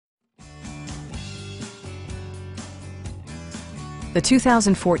the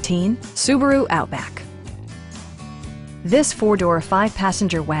 2014 Subaru Outback. This four-door,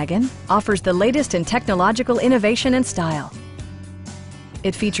 five-passenger wagon offers the latest in technological innovation and style.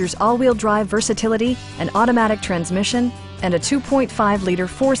 It features all-wheel drive versatility, an automatic transmission, and a 2.5-liter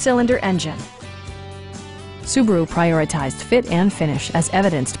four-cylinder engine. Subaru prioritized fit and finish as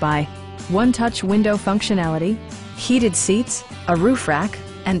evidenced by one-touch window functionality, heated seats, a roof rack,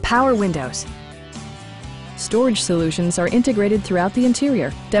 and power windows. Storage solutions are integrated throughout the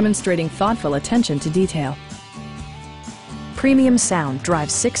interior, demonstrating thoughtful attention to detail. Premium sound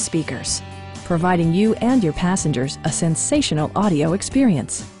drives 6 speakers, providing you and your passengers a sensational audio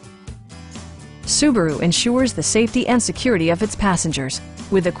experience. Subaru ensures the safety and security of its passengers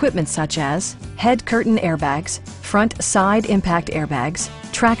with equipment such as head curtain airbags, front side impact airbags,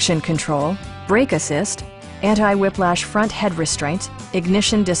 traction control, brake assist, anti-whiplash front head restraints,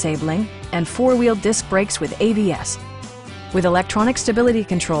 ignition disabling, and four-wheel disc brakes with ABS. With electronic stability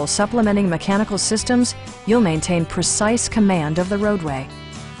control supplementing mechanical systems, you'll maintain precise command of the roadway.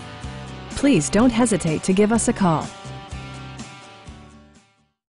 Please don't hesitate to give us a call.